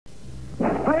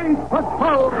Space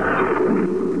Patrol!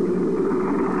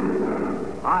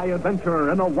 High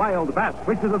adventure in the wild, vast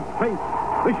reaches of space.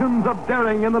 Missions of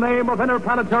daring in the name of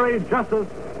interplanetary justice.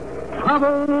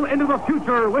 Travel into the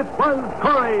future with Buzz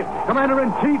Corey,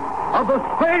 Commander-in-Chief of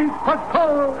the Space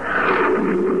Patrol!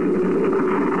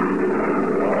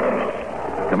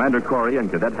 Commander Corey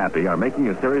and Cadet Happy are making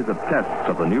a series of tests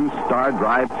of the new Star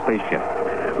Drive spaceship.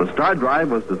 The Star Drive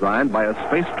was designed by a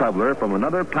space traveler from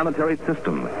another planetary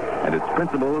system, and its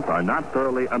principles are not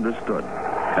thoroughly understood.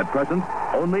 At present,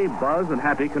 only Buzz and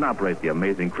Happy can operate the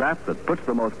amazing craft that puts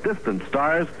the most distant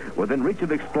stars within reach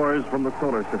of explorers from the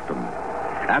solar system.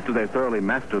 After they thoroughly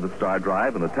master the Star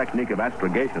Drive and the technique of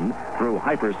astrogation through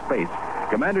hyperspace,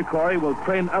 Commander Corey will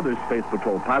train other Space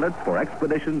Patrol pilots for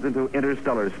expeditions into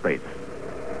interstellar space.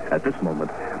 At this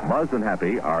moment, Buzz and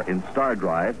Happy are in Star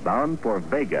Drive bound for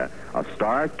Vega, a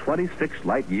star 26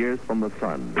 light years from the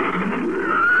sun.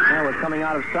 Now we're coming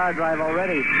out of Star Drive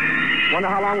already. Wonder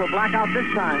how long we'll black out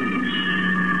this time.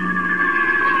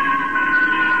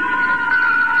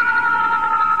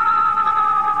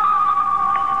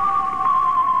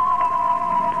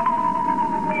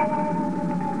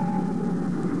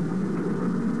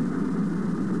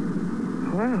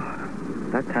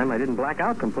 That time I didn't black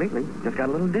out completely. Just got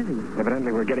a little dizzy.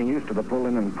 Evidently, we're getting used to the pull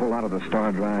in and pull out of the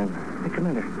Star Drive. Hey,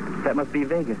 Commander, that must be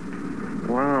Vega.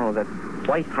 Wow, that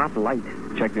white-hot light.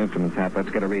 Check the instruments, Hap. Let's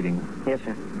get a reading. Yes,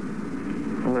 sir.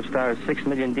 Well, the star is 6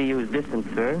 million DUs distant,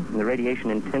 sir. And the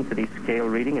radiation intensity scale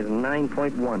reading is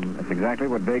 9.1. That's exactly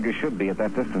what Vega should be at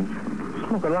that distance.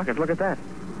 Smoking rockets, look at that.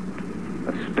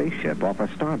 A spaceship off our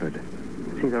starboard.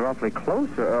 It's either awfully close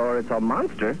or it's a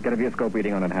monster. Get a viewscope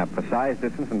reading on it, Hap, for size,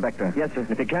 distance, and vector. Yes, sir.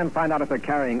 If you can, find out if they're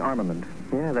carrying armament.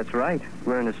 Yeah, that's right.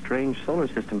 We're in a strange solar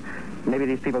system. Maybe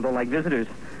these people don't like visitors.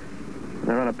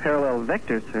 They're on a parallel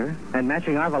vector, sir, and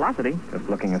matching our velocity. Just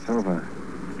looking us over.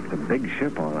 It's a big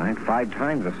ship, all right. 5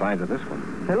 times the size of this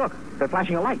one. Hey, look. They're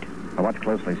flashing a light. Now watch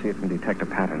closely. See if you can detect a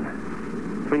pattern.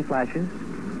 3 flashes.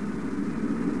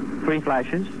 3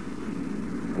 flashes.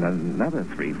 And another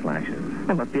 3 flashes.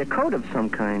 That must be a code of some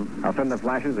kind. I'll send the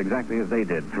flashes exactly as they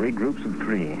did. 3 groups of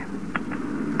 3.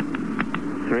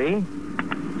 3.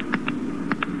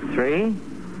 3.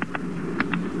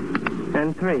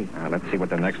 And 3. Now, let's see what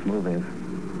the next move is.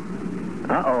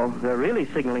 Uh-oh. They're really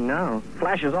signaling now.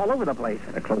 Flashes all over the place.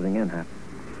 They're closing in, Hap.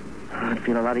 I'd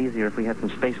feel a lot easier if we had some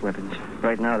space weapons.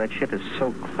 Right now, that ship is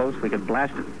so close we could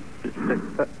blast it.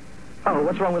 Oh,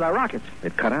 what's wrong with our rockets?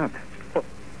 It cut out. Oh,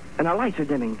 and our lights are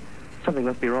dimming. Something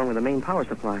must be wrong with the main power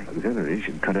supply. Auxiliaries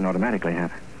should cut in automatically,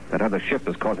 Hap. That other ship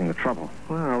is causing the trouble.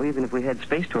 Well, even if we had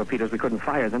space torpedoes, we couldn't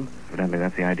fire them. Evidently,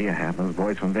 that's the idea, Hap. Those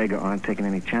boys from Vega aren't taking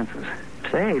any chances.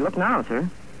 Say, look now, sir.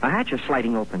 A hatch is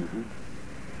sliding open. Mm-hmm.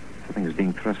 Something is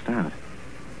being thrust out.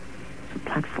 It's a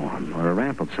platform or a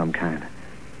ramp of some kind.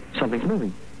 Something's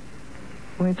moving.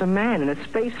 Well, it's a man in a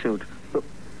spacesuit.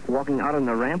 Walking out on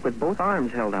the ramp with both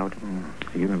arms held out.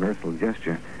 It's a universal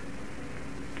gesture.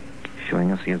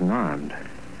 Showing us he isn't armed.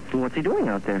 And what's he doing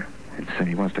out there? It said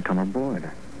he wants to come aboard.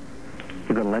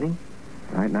 You gonna let him?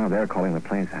 Right now, they're calling the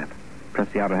planes, Hap. Press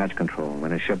the outer hatch control.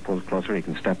 When his ship pulls closer, he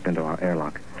can step into our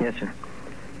airlock. Yes, sir.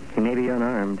 He may be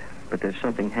unarmed, but there's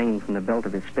something hanging from the belt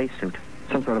of his spacesuit.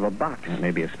 Some sort of a box. It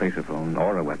may be a spaceophone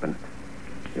or a weapon.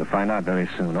 You'll find out very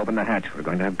soon. Open the hatch. We're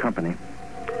going to have company.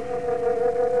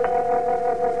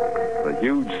 The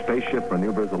huge spaceship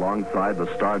maneuvers alongside the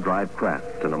Star Drive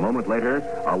craft, and a moment later,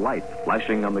 a light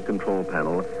flashing on the control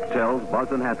panel tells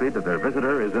Buzz and Happy that their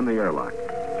visitor is in the airlock.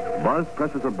 Buzz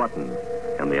presses a button,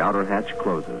 and the outer hatch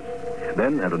closes.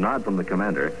 Then, at a nod from the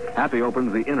commander, Happy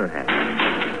opens the inner hatch,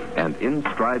 and in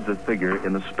strides a figure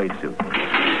in a spacesuit.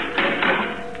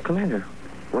 Commander,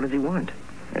 what does he want?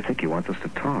 I think he wants us to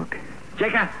talk.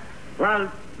 Checa,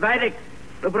 well, Vedic,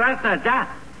 ja.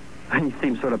 He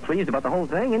seems sort of pleased about the whole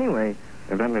thing anyway.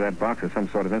 Evidently, that box is some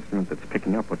sort of instrument that's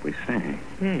picking up what we say.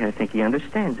 Yeah, I think he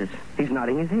understands us. He's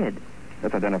nodding his head.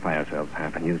 Let's identify ourselves,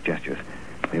 Hap, and use gestures.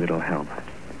 Maybe it'll help.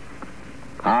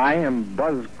 I am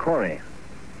Buzz Corey.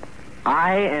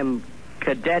 I am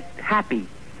Cadet Happy.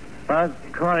 Buzz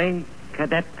Corey,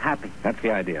 Cadet Happy. That's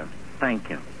the idea. Thank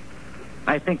you.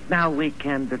 I think now we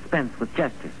can dispense with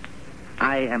gestures.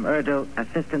 I am Erdo,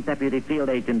 Assistant Deputy Field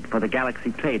Agent for the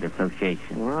Galaxy Trade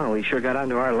Association. Wow, we sure got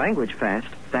onto our language fast.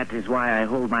 That is why I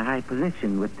hold my high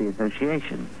position with the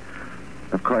association.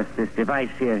 Of course, this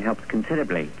device here helps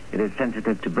considerably. It is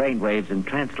sensitive to brain waves and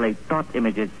translates thought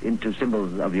images into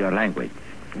symbols of your language.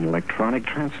 An electronic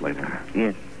translator.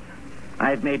 Yes.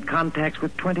 I've made contacts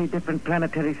with 20 different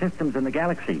planetary systems in the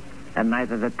galaxy, and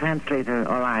neither the translator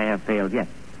or I have failed yet.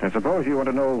 I suppose you want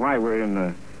to know why we're in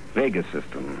the Vega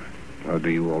system. Or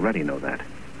do you already know that?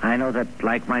 I know that,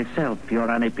 like myself, you're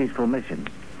on a peaceful mission.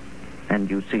 And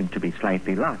you seem to be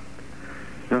slightly lost.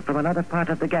 You're from another part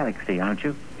of the galaxy, aren't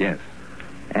you? Yes.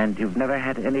 And you've never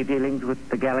had any dealings with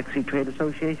the Galaxy Trade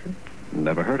Association?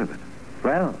 Never heard of it.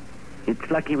 Well, it's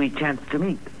lucky we chanced to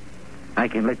meet. I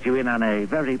can let you in on a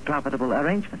very profitable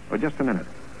arrangement. Oh, just a minute.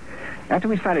 After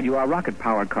we sighted you, our rocket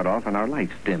power cut off and our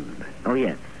lights dimmed. Oh,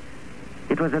 yes.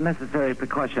 It was a necessary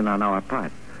precaution on our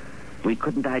part. We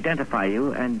couldn't identify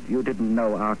you, and you didn't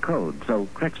know our code, so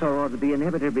Krexor ordered the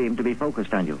inhibitor beam to be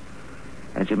focused on you.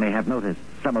 As you may have noticed,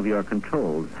 some of your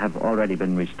controls have already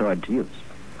been restored to use.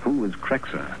 Who is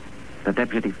Krexor? The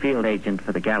deputy field agent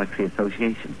for the Galaxy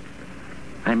Association.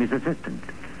 I'm his assistant.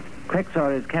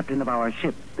 Krexor is captain of our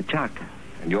ship, the Charka.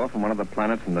 And you're from one of the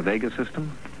planets in the Vega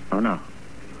system? Oh, no.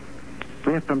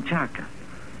 We're from Charka,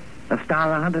 a star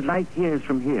 100 light years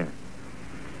from here.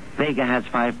 Vega has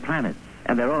 5 planets,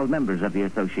 and they're all members of the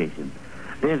association.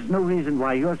 There's no reason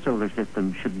why your solar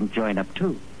system shouldn't join up,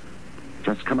 too.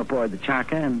 Just come aboard the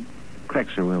Charka, and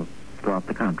Krexor will draw up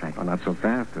the contract. Oh, not so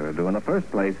fast, Erdu. In the first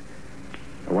place,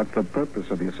 what's the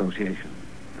purpose of the association?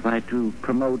 Try to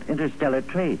promote interstellar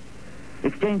trade.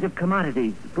 Exchange of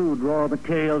commodities, food, raw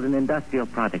materials, and industrial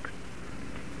products.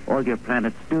 All your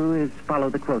planets do is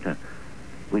follow the quota.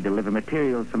 We deliver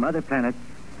materials from other planets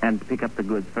and pick up the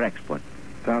goods for export.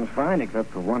 Sounds fine,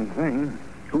 except for one thing.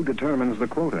 Who determines the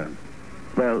quota?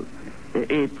 Well,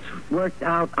 it's worked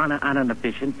out on an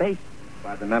efficient basis.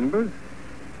 By the members?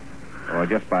 Or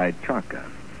just by Charka?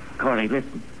 Corey,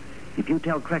 listen. If you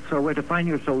tell Krexor where to find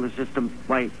your solar system,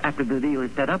 why, after the deal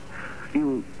is set up,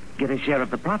 you'll get a share of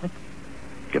the profit.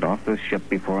 Get off this ship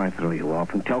before I throw you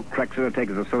off, and tell Krexor to take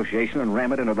his association and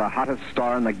ram it into the hottest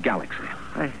star in the galaxy.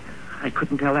 I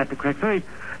couldn't tell that to Krexor.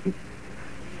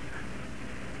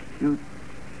 You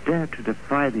dare to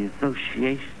defy the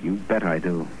association? You bet I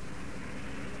do.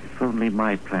 If only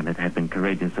my planet had been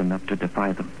courageous enough to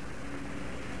defy them.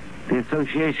 The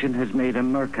association has made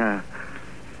America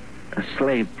a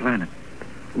slave planet.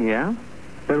 Yeah?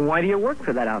 Then why do you work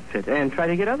for that outfit and try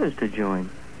to get others to join?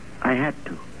 I had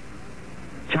to.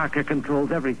 Charka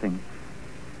controls everything.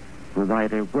 We'll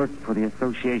either work for the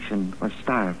association or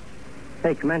starve.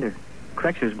 Hey, Commander,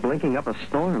 Krexor's blinking up a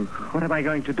storm. What am I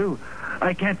going to do?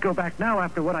 I can't go back now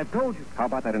after what I've told you. How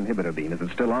about that inhibitor beam? Is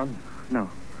it still on? No.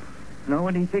 No,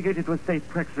 and he figured it was safe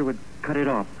Krexor would cut it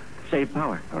off. Save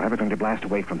power. I'll have it going to blast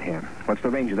away from here. What's the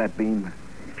range of that beam?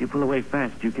 If you pull away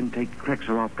fast, you can take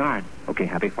Krexor off guard. Okay,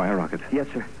 Happy, fire rocket. Yes,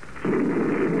 sir.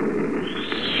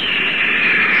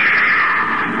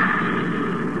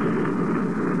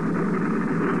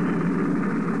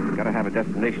 Gotta have a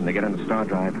destination to get into Star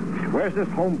Drive. Where's this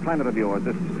home planet of yours,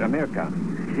 this America?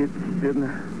 It's in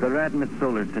the Radmit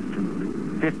solar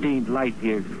system, 15 light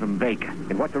years from Vega.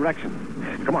 In what direction?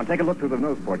 Come on, take a look through the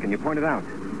nose port. Can you point it out?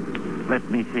 Let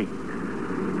me see.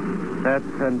 That's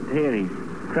Antares.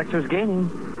 Krexor's gaining.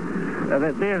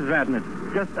 There's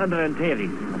Radmit, just under Antares.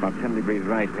 About 10 degrees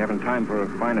right. We haven't time for a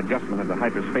fine adjustment of the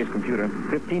hyperspace computer.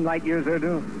 15 light years,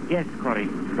 Erdu? Yes, Corey.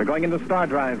 We're going into Star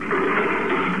Drive.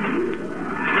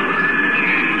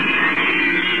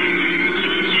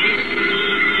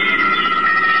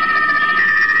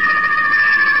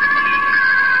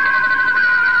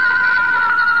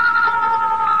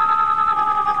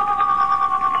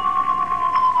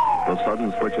 The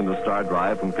sudden switch into Star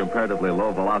Drive from comparatively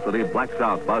low velocity blacks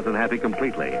out Buzz and Happy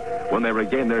completely. When they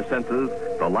regain their senses,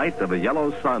 the light of a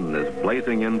yellow sun is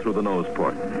blazing in through the nose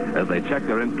port. As they check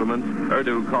their instruments,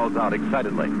 Erdu calls out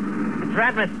excitedly. It's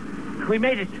Radmit. We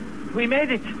made it. We made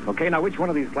it. Okay, now which one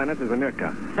of these planets is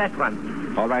America? That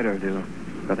one. All right, Erdu.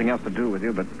 Nothing else to do with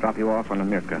you but drop you off on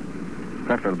America.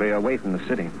 Preferably away from the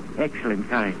city. Excellent,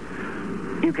 Corey.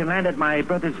 You can land at my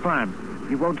brother's farm.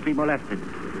 You won't be molested.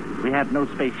 We have no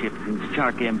spaceships since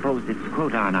Charka imposed its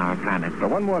quota on our planet.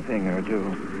 But one more thing,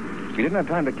 Erdu. We didn't have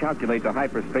time to calculate the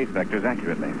hyperspace vectors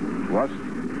accurately. To us,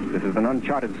 this is an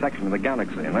uncharted section of the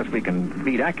galaxy. Unless we can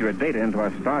feed accurate data into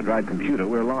our Star Drive computer,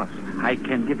 we're lost. I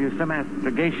can give you some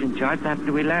astrogation charts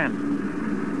after we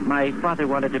land. My father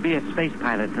wanted to be a space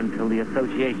pilot until the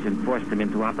association forced him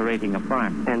into operating a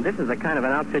farm. And this is the kind of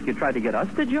an outfit you tried to get us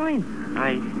to join?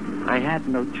 I had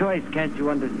no choice, can't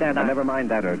you understand? Now, never mind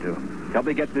that, Erdu. Help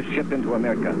me get this ship into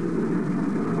America.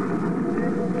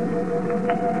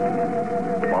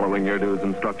 Following Erdu's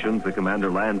instructions, the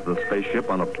commander lands the spaceship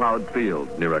on a plowed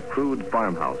field near a crude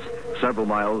farmhouse, several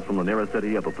miles from the nearest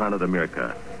city of the planet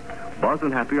America. Buzz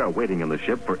and Happy are waiting in the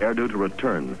ship for Erdu to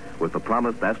return with the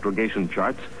promised astrogation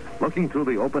charts, looking through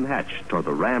the open hatch toward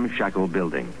the ramshackle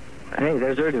building. Hey,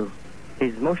 there's Erdu.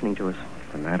 He's motioning to us.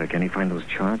 What's the matter? Can he find those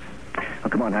charts? Oh,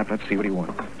 come on, Hap. Let's see what he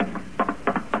wants.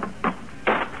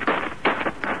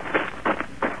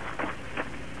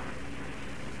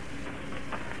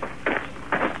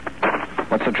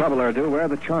 What's the trouble, Erdu? Where are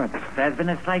the charts? There's been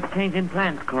a slight change in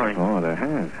plans, Corey. Oh, there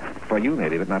has. For you,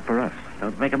 maybe, but not for us.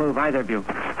 Don't make a move, either of you.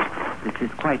 This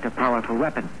is quite a powerful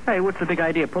weapon. Hey, what's the big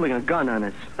idea of pulling a gun on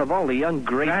us? Of all the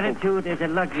ungrateful... Gratitude is a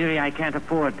luxury I can't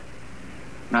afford.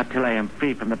 Not till I am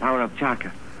free from the power of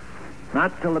Chaka.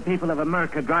 Not till the people of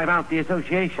America drive out the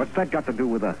association. What's that got to do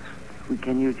with us? We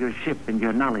can use your ship and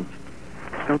your knowledge.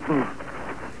 Don't move.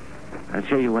 I'll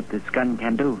show you what this gun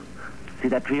can do. See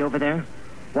that tree over there?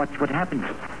 Watch what happens.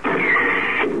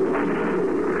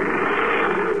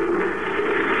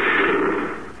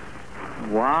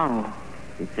 Wow.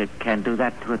 If it can do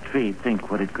that to a tree, think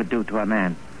what it could do to a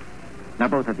man. Now,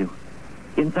 both of you,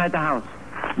 inside the house.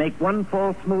 Make one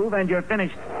false move and you're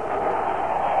finished.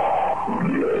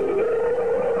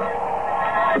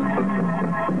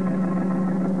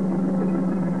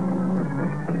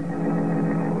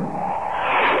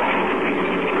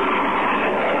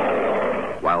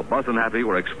 While Buzz and Happy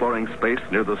were exploring space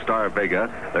near the star Vega,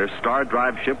 their star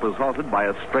drive ship was halted by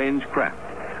a strange craft.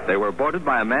 They were boarded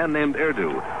by a man named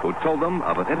Erdu, who told them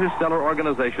of an interstellar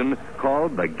organization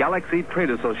called the Galaxy Trade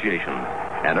Association,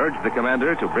 and urged the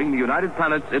commander to bring the United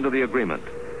Planets into the agreement.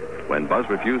 When Buzz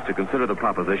refused to consider the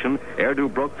proposition,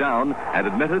 Erdu broke down and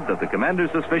admitted that the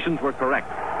commander's suspicions were correct,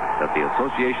 that the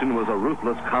association was a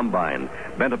ruthless combine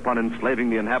bent upon enslaving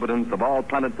the inhabitants of all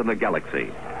planets in the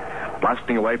galaxy.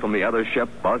 Blasting away from the other ship,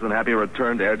 Buzz and Happy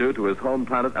returned Erdu to his home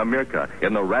planet Amirka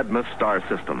in the Radmus star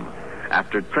system.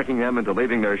 After tricking them into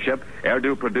leaving their ship,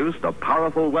 Erdu produced a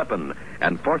powerful weapon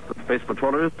and forced the space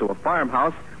patrollers to a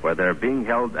farmhouse where they're being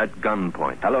held at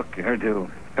gunpoint. Now, look, Erdu,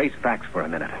 face facts for a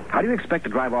minute. How do you expect to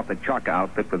drive off the Chaka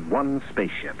outfit with one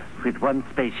spaceship? With one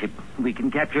spaceship, we can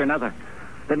capture another.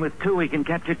 Then with two, we can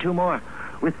capture two more.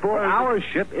 With four... But our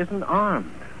ship isn't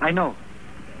armed. I know.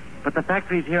 But the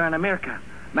factories here in America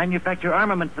manufacture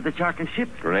armament for the Chaka ship.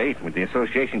 Great. With the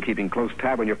association keeping close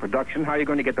tab on your production, how are you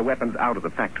going to get the weapons out of the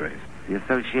factories? The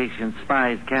association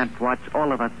spies can't watch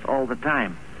all of us all the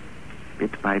time.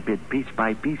 Bit by bit, piece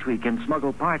by piece, we can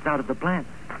smuggle parts out of the plant.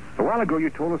 A while ago, you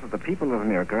told us that the people of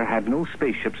America had no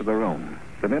spaceships of their own.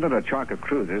 The minute a Chaka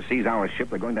cruiser sees our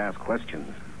ship, they're going to ask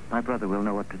questions. My brother will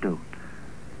know what to do.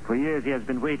 For years, he has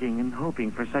been waiting and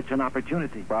hoping for such an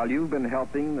opportunity. While you've been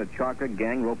helping the Chaka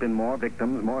gang rope in more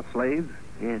victims, more slaves?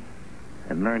 Yes,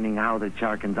 and learning how the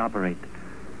Charkans operate.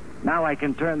 Now I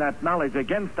can turn that knowledge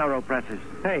against our oppressors.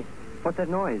 Hey, what's that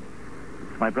noise?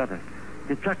 It's my brother.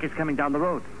 His truck is coming down the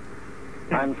road.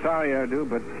 I'm sorry, Erdu,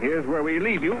 but here's where we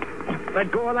leave you.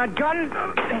 Let go of that gun.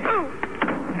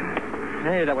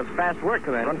 Hey, that was fast work,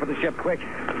 Commander. Run for the ship, quick.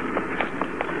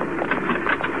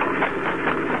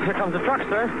 Here comes the truck,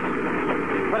 sir.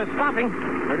 But it's stopping.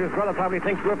 Erdu's brother probably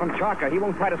thinks we're from Chaka. He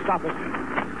won't try to stop us.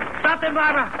 Stop them,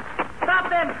 Barbara! Stop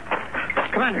them!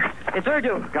 Commander, it's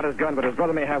Erdu. Got his gun, but his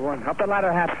brother may have one. Up the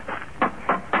ladder, Hap.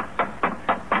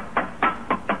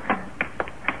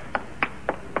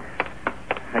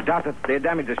 I doubt that they'd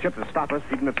damage the ship to stop us,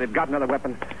 even if they've got another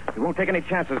weapon. We won't take any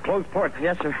chances. Close ports.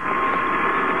 Yes, sir.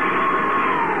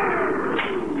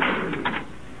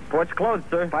 Port's closed,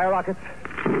 sir. Fire rockets.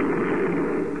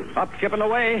 Up, ship and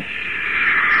away.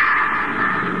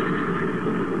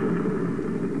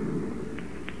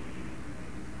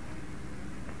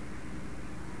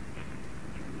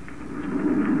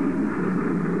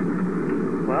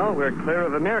 Well, we're clear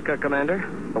of America, Commander.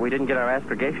 But we didn't get our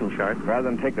astrogation chart. Rather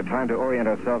than take the time to orient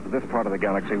ourselves to this part of the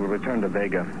galaxy, we'll return to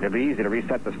Vega. It'll be easy to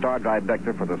reset the star drive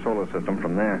vector for the solar system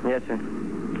from there. Yes, sir.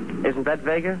 Isn't that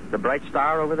Vega? The bright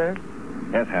star over there?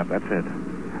 Yes, Hap, that's it.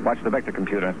 Watch the vector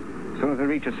computer. As soon as we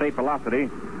reach a safe velocity,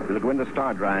 we'll go into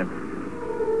star drive.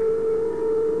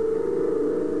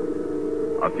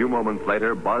 A few moments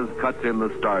later, Buzz cuts in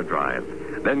the star drive.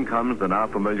 Then comes the now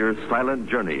familiar silent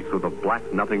journey through the black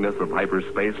nothingness of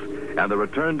hyperspace and the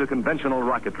return to conventional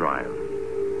rocket drive.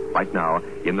 Right now,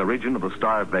 in the region of the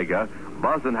star Vega,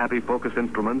 Buzz and Happy focus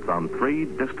instruments on 3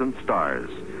 distant stars.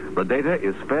 The data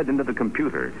is fed into the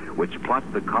computer, which plots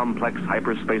the complex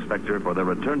hyperspace vector for their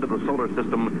return to the solar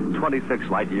system 26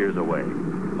 light years away.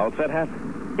 All set, Hap?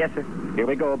 Yes, sir. Here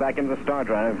we go, back into the star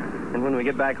drive. And when we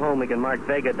get back home, we can mark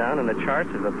Vega down in the charts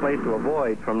as a place to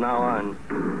avoid from now on.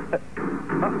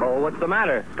 Uh-oh, what's the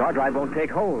matter? Star drive won't take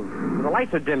hold. The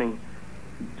lights are dimming.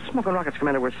 Smoking rockets,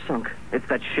 Commander, we're sunk. It's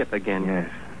that ship again. Yes.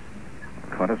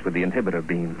 Caught us with the inhibitor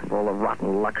beam. All the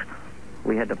rotten luck.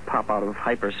 We had to pop out of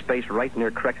hyperspace right near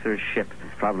Krexer's ship.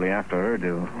 It's probably after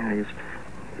Erdu. Yeah,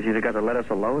 he's either got to let us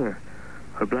alone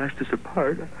or blast us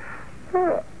apart.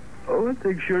 One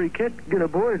thing sure, he can't get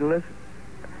aboard unless...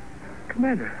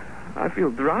 Commander, I feel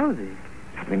drowsy.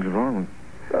 Something's wrong.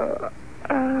 There,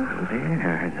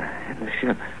 in the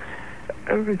ship.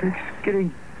 Everything's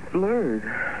getting blurred.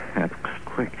 That's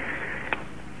quick.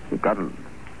 We've got to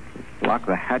lock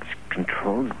the hatch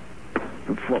controls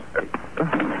before...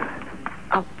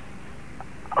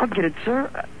 I'll get it, sir.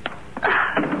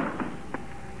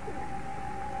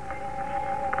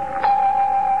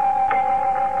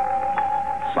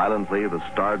 Silently, the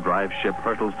Star Drive ship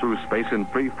hurtles through space in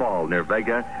free fall near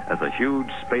Vega as a huge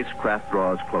spacecraft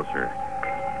draws closer.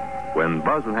 When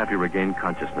Buzz and Happy regain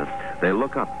consciousness, they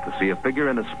look up to see a figure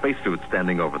in a spacesuit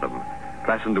standing over them.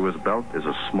 Fastened to his belt is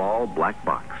a small black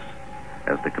box.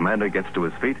 As the commander gets to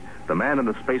his feet, the man in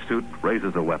the spacesuit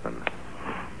raises a weapon.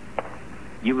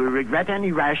 You will regret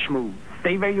any rash move.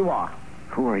 Stay where you are.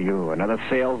 Who are you, another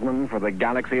salesman for the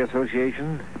Galaxy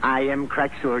Association? I am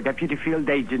Craxor, Deputy Field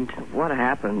Agent. What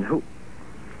happened? Who?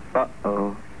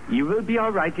 Uh-oh. You will be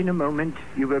all right in a moment.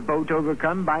 You were both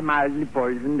overcome by mildly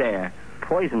poisoned air.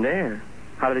 Poisoned air?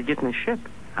 How did it get in the ship?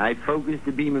 I focused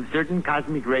a beam of certain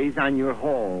cosmic rays on your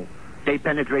hull. They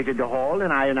penetrated the hull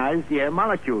and ionized the air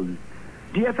molecules.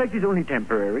 The effect is only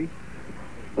temporary.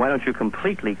 Why don't you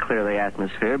completely clear the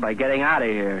atmosphere by getting out of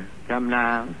here? Come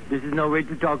now. This is no way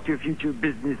to talk to your future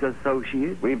business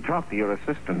associate. We've talked to your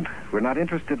assistant. We're not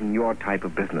interested in your type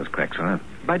of business, Crexer.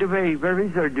 By the way, where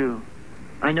is Urdu?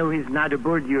 I know he's not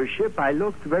aboard your ship. I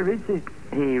looked. Where is he?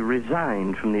 He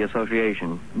resigned from the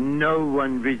association. No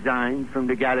one resigned from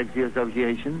the Galaxy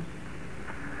Association.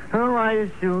 Oh, I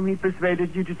assume he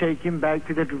persuaded you to take him back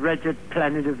to that wretched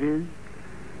planet of his.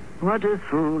 What a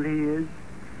fool he is.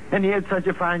 And he had such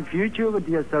a fine future with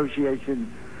the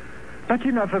association. But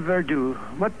enough of Urdu.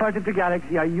 What part of the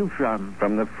galaxy are you from?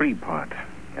 From the free part.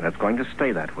 And it's going to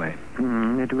stay that way.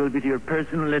 It will be to your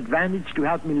personal advantage to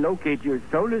help me locate your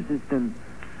solar system.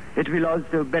 It will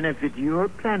also benefit your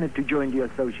planet to join the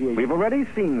association. We've already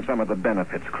seen some of the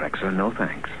benefits, Crexer. No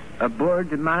thanks.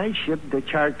 Aboard my ship, the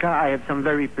Charka, I have some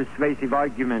very persuasive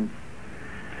arguments.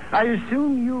 I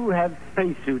assume you have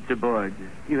spacesuits aboard.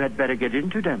 You had better get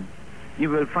into them. You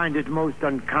will find it most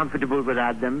uncomfortable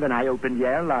without them when I open the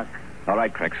airlock. All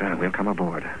right, Crexer, we'll come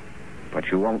aboard. But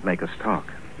you won't make us talk.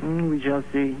 We shall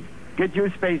see. Get your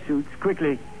spacesuits,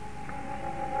 quickly.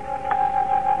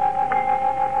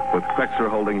 With Crexer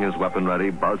holding his weapon ready,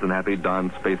 Buzz and Happy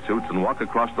don spacesuits and walk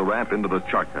across the ramp into the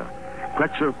Charka.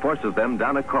 Crexer forces them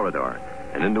down a corridor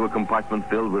and into a compartment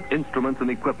filled with instruments and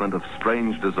equipment of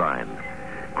strange design.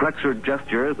 Crexer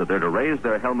gestures that they're to raise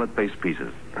their helmet face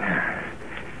pieces.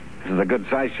 This is a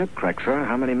good-sized ship, Crexer.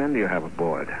 How many men do you have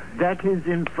aboard? That is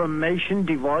information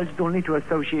divulged only to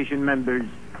association members.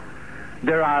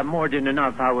 There are more than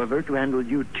enough, however, to handle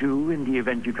you two in the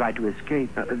event you try to escape.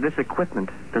 This equipment,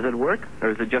 does it work? Or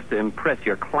is it just to impress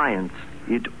your clients?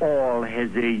 It all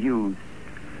has a use.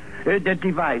 That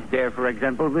device there, for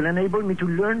example, will enable me to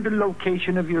learn the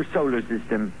location of your solar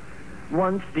system.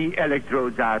 Once the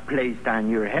electrodes are placed on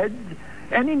your head,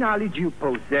 any knowledge you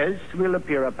possess will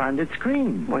appear upon the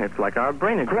screen. Well, it's like our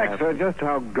brain graph. Crexer, just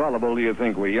how gullible do you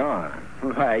think we are?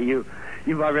 Why, you've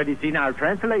already seen our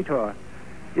translator.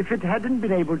 If it hadn't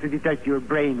been able to detect your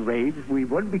brain waves, we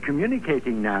wouldn't be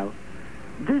communicating now.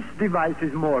 This device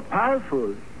is more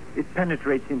powerful. It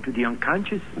penetrates into the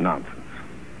unconscious. Nonsense.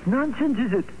 Nonsense,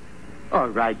 is it? All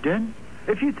right, then.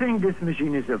 If you think this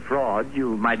machine is a fraud,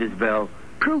 you might as well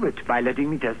prove it by letting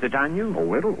me test it on you.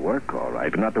 Oh, it'll work all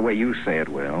right, but not the way you say it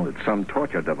will. It's some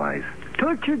torture device.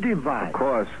 Torture device? Of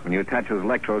course. When you attach those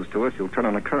electrodes to us, you'll turn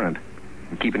on a current.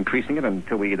 And keep increasing it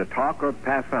until we either talk or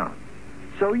pass out.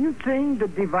 So you think the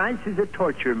device is a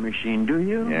torture machine, do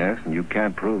you? Yes, and you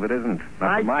can't prove it isn't.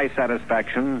 Not to my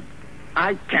satisfaction.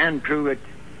 I can prove it.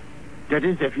 That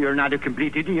is, if you're not a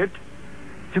complete idiot.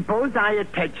 Suppose I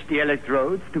attach the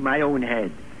electrodes to my own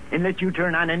head and let you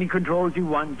turn on any controls you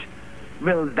want.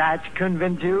 Will that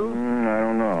convince you? I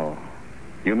don't know.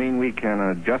 You mean we can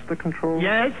adjust the controls?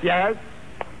 Yes.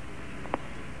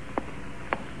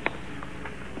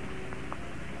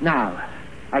 Now,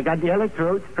 I got the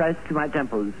electrodes pressed to my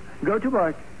temples. Go to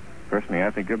work. Personally,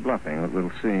 I think you're bluffing, but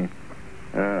we'll see.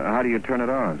 How do you turn it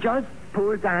on? Just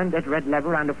pull down that red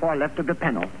lever on the far left of the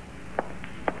panel.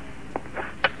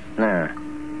 There.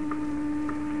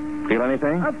 Feel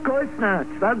anything? Of course not.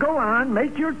 Well, go on.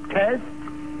 Make your test.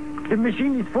 The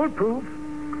machine is foolproof.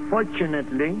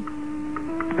 Fortunately.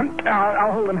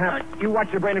 I'll hold them half. You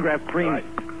watch the brainograph screen.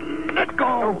 Right. Let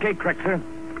go. Okay, Crexer.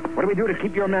 What do we do to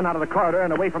keep your men out of the corridor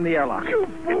and away from the airlock? You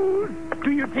fool!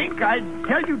 Do you think I'd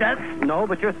tell you that? No,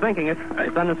 but you're thinking it.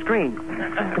 It's on the screen.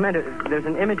 Commander, there's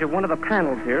an image of one of the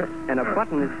panels here, and a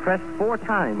button is pressed 4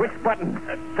 times. Which button?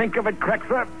 Think of it,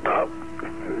 Crexer.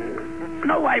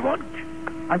 No, I won't.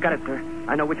 I've got it, sir.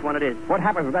 I know which one it is. What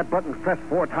happens if that button's pressed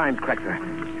 4 times,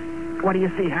 Crexer? What do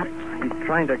you see, Hap? He's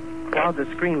trying to cloud the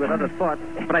screen with other thoughts,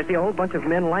 but I see a whole bunch of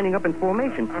men lining up in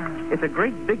formation. It's a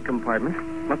great big compartment.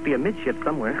 Must be a midship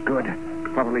somewhere. Good.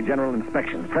 Probably general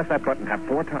inspection. Press that button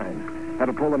 4 times.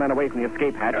 That'll pull the men away from the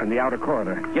escape hatch in the outer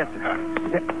corridor. Yes, sir.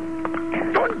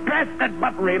 Don't press that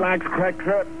button. Relax,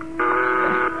 Crexer.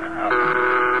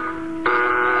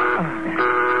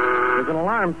 There's an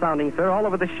alarm sounding, sir, all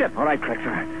over the ship. All right,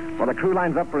 Crexer. While the crew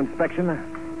lines up for inspection,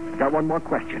 got one more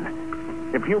question.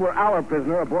 If you were our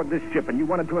prisoner aboard this ship and you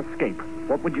wanted to escape,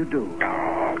 what would you do?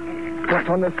 What's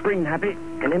on the screen, Happy?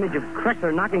 An image of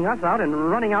Crexer knocking us out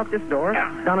and running out this door,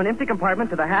 down an empty compartment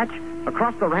to the hatch,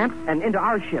 across the ramp, and into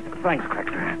our ship. Thanks,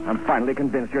 Crexer. I'm finally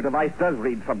convinced your device does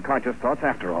read subconscious thoughts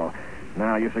after all.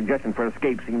 Now, your suggestion for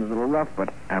escape seems a little rough,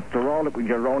 but after all, it was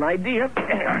your own idea.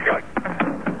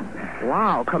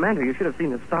 Wow, Commander, you should have seen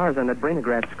the stars on that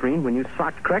brainograph screen when you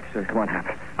socked Crexer. Come on,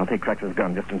 Hap. I'll take Crexer's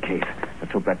gun just in case.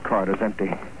 Let's hope that corridor's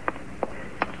empty.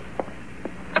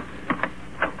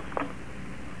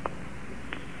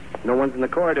 No one's in the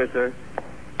corridor, sir.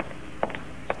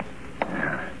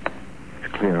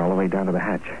 It's clear all the way down to the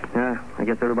hatch. Yeah, I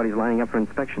guess everybody's lining up for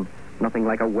inspection. Nothing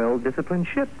like a well-disciplined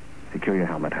ship. Secure your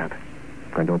helmet, Hap.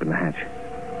 I'm going to open the hatch.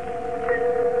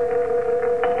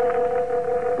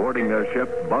 Boarding their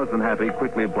ship, Buzz and Happy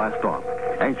quickly blast off,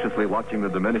 anxiously watching the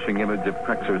diminishing image of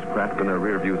Crexer's craft in their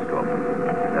rear-view scope.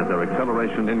 As their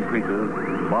acceleration increases,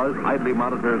 Buzz idly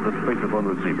monitors the spacephone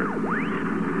receiver.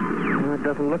 Well, it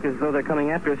doesn't look as though they're coming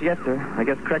after us yet, sir. I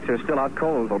guess Crexer's still out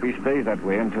cold. Hope he stays that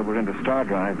way until we're into star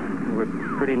drive. We're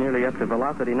pretty nearly up to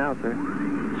velocity now, sir.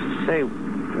 Say,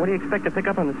 what do you expect to pick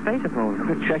up on the spacephone?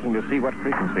 We're checking to see what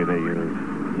frequency they use.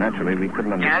 Naturally, we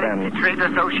couldn't understand. Galaxy Trade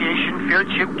Association,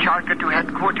 field ship Charker to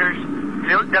headquarters.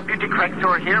 Field Deputy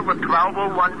Crexor here with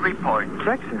 1201 report.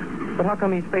 Crexer? But how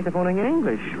come he's spacephoning in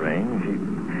English? Strange.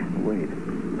 Wait.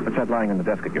 What's that lying on the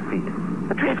desk at your feet?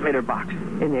 A translator box.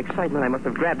 In the excitement, I must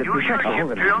have grabbed it from Usual Crexer.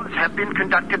 ship drills have been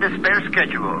conducted as per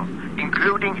schedule,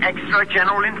 including extra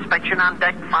general inspection on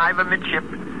deck 5 amidship.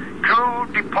 Crew,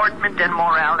 deportment, and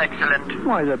morale excellent.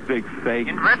 Why the big fake?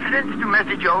 In reference to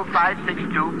message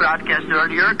 0562 broadcast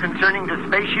earlier concerning the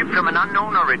spaceship from an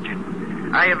unknown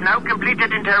origin, I have now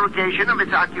completed interrogation of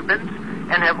its occupants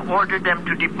and have ordered them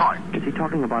to depart. Is he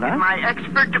talking about us? In my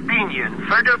expert opinion,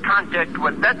 further contact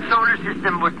with that solar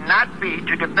system would not be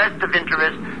to the best of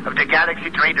interest of the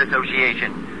Galaxy Trade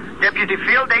Association. Deputy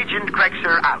Field Agent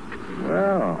Crexer out.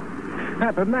 Well,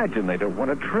 Hap, imagine they don't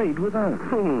want to trade with us.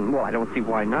 Well, I don't see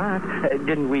why not.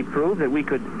 Didn't we prove that we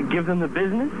could give them the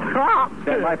business?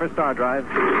 Stand by for star drive.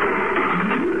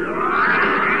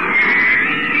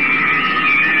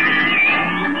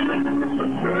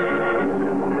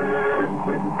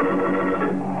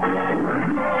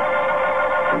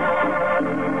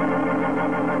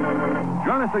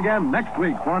 Join us again next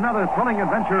week for another thrilling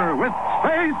adventure with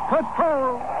Space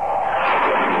Patrol.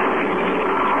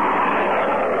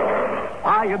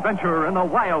 High adventure in the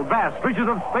wild, vast reaches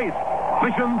of space.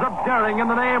 Missions of daring in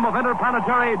the name of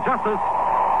interplanetary justice.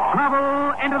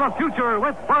 Travel into the future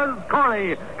with Buzz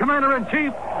Corey,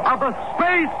 Commander-in-Chief of the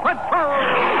Space Patrol.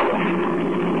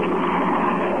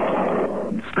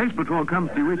 Space Patrol comes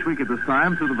to you each week at this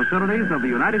time through the facilities of the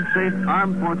United States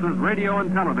Armed Forces Radio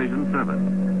and Television Service.